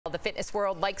The fitness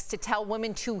world likes to tell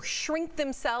women to shrink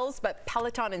themselves, but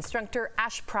Peloton instructor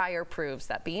Ash Pryor proves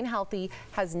that being healthy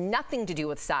has nothing to do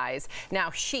with size.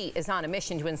 Now she is on a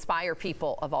mission to inspire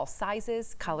people of all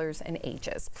sizes, colors, and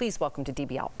ages. Please welcome to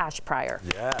DBL, Ash Pryor.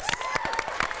 Yes.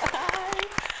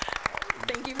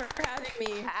 Thank you for having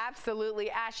me. Absolutely.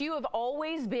 Ash, you have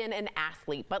always been an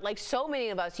athlete, but like so many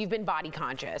of us, you've been body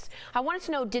conscious. I wanted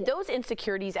to know, did those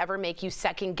insecurities ever make you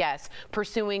second guess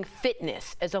pursuing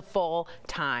fitness as a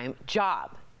full-time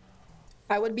job?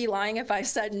 I would be lying if I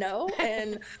said no.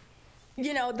 And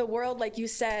you know, the world, like you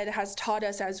said, has taught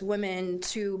us as women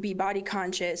to be body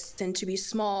conscious and to be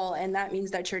small, and that means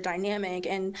that you're dynamic.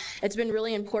 And it's been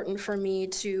really important for me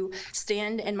to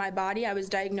stand in my body. I was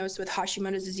diagnosed with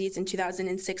Hashimoto's disease in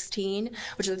 2016,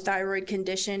 which is a thyroid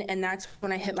condition, and that's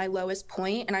when I hit my lowest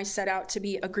point. And I set out to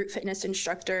be a group fitness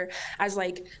instructor as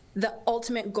like the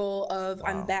ultimate goal of wow.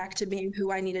 I'm back to being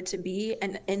who I needed to be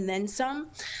and then some.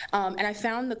 And I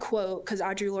found the quote, because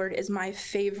Audre Lorde is my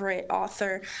favorite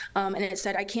author, and it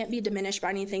said, I can't be diminished by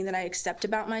anything that I accept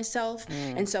about myself.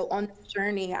 And so on the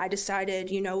journey, I decided,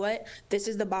 you know what, this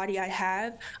is the body I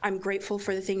have. I'm grateful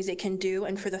for the things it can do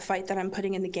and for the fight that I'm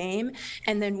putting in the game.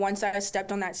 And then once I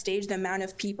stepped on that stage, the amount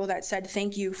of people that said,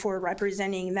 thank you for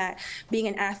representing that being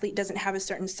an athlete doesn't have a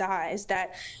certain size,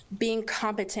 that being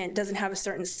competent doesn't have a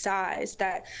certain size,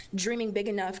 that dreaming big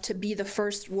enough to be the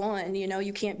first one, you know,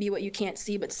 you can't be what you can't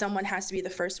see, but someone has to be the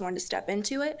first one to step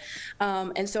into it.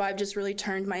 And so I've just really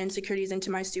turned my insecurities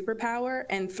into my superpower,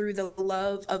 and through the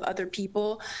love of other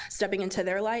people stepping into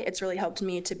their light, it's really helped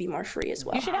me to be more free as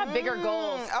well. You should have bigger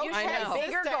goals. Okay. You should have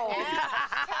bigger goals.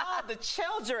 Tell the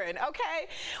children, okay?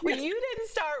 Well, you didn't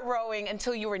start rowing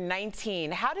until you were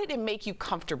 19. How did it make you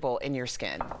comfortable in your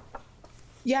skin?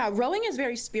 Yeah, rowing is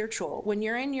very spiritual. When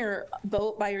you're in your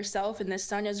boat by yourself and the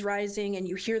sun is rising and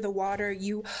you hear the water,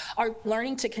 you are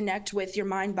learning to connect with your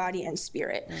mind, body, and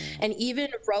spirit. And even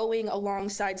rowing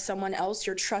alongside someone else,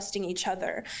 you're trusting each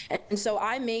other. And so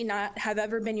I may not have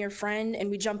ever been your friend, and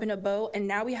we jump in a boat, and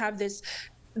now we have this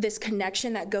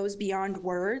connection that goes beyond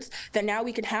words, that now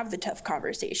we can have the tough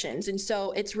conversations. And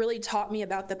so it's really taught me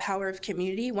about the power of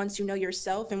community. Once you know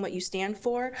yourself and what you stand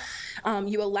for,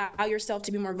 you allow yourself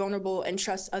to be more vulnerable and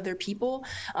trust other people.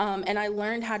 And I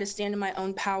learned how to stand in my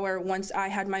own power once I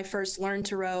had my first learn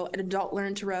to row, an adult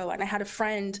learn to row, and I had a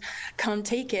friend come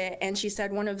take it, and she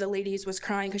said one of the ladies was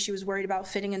crying because she was worried about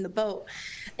fitting in the boat.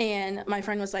 And my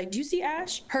friend was like, do you see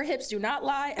Ash? Her hips do not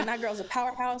lie, and that girl's a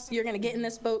powerhouse. You're gonna get in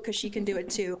this boat because she can do it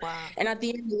too. Wow. And at the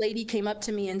end, the lady came up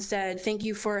to me and said, thank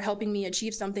you for helping me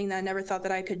achieve something that I never thought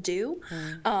that I could do.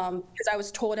 Because I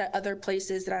was told at other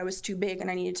places that I was too big and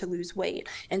I needed to lose weight.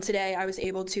 And today I was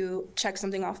able to check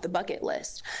something off the bucket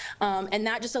list. And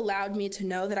that just allowed me to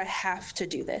know that I have to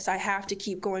do this. I have to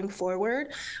keep going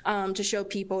forward to show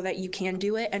people that you can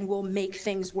do it and we'll make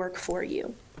things work for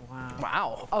you.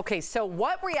 Wow. Okay, so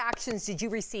what reactions did you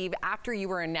receive after you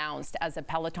were announced as a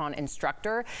Peloton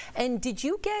instructor? And did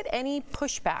you get any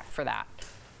pushback for that?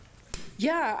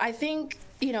 Yeah, I think,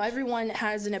 you know, everyone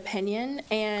has an opinion,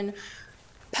 and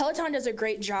Peloton does a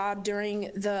great job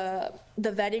during the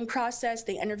vetting process,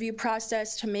 the interview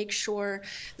process, to make sure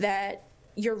that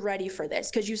you're ready for this,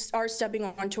 because you are stepping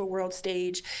onto a world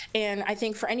stage. And I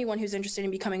think for anyone who's interested in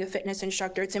becoming a fitness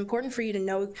instructor, it's important for you to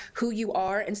know who you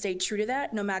are and stay true to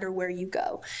that no matter where you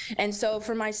go. And so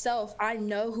for myself, I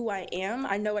know who I am.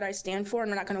 I know what I stand for,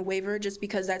 and I'm not going to waver just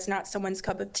because that's not someone's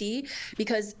cup of tea,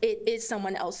 because it is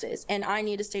someone else's, and I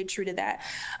need to stay true to that.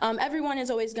 Everyone is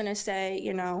always going to say,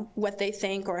 you know, what they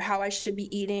think or how I should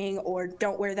be eating or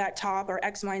don't wear that top or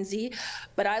X, Y, and Z.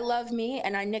 But I love me,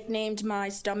 and I nicknamed my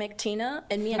stomach Tina.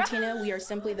 And me and Tina, we are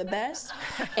simply the best,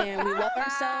 and we love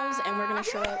ourselves, and we're going to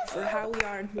show up for how we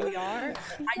are and who we are.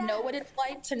 I know what it's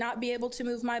like to not be able to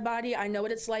move my body. I know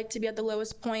what it's like to be at the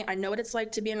lowest point. I know what it's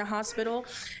like to be in a hospital.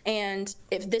 And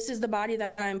if this is the body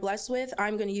that I'm blessed with,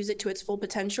 I'm going to use it to its full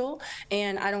potential,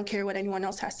 and I don't care what anyone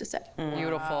else has to say.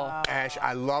 Beautiful. Ash,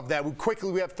 I love that.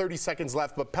 We have 30 seconds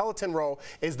left, but Peloton Row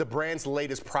is the brand's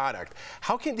latest product.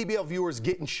 How can DBL viewers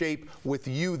get in shape with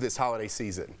you this holiday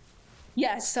season?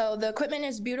 Yes, so the equipment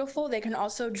is beautiful. They can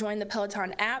also join the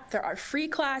Peloton app. There are free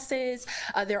classes.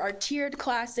 There are tiered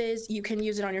classes. You can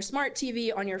use it on your smart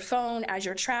TV, on your phone, as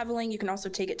you're traveling. You can also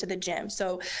take it to the gym.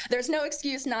 So there's no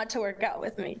excuse not to work out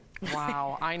with me.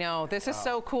 Wow, I know. This is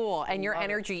so cool, and your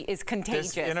energy is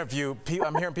contagious. This interview,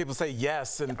 I'm hearing people say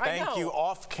yes and thank you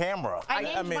off camera. I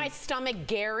named my stomach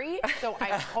Gary, so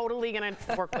I'm totally going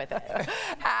to work with it.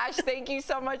 Ash, thank you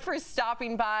so much for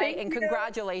stopping by, and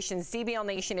congratulations, DBL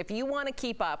Nation. If you want want to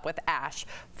keep up with Ash,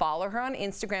 follow her on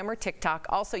Instagram or TikTok.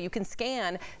 Also, you can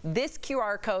scan this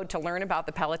QR code to learn about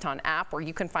the Peloton app, where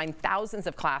you can find thousands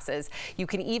of classes. You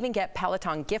can even get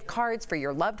Peloton gift cards for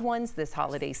your loved ones this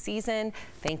holiday season.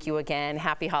 Thank you again.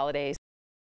 Happy holidays.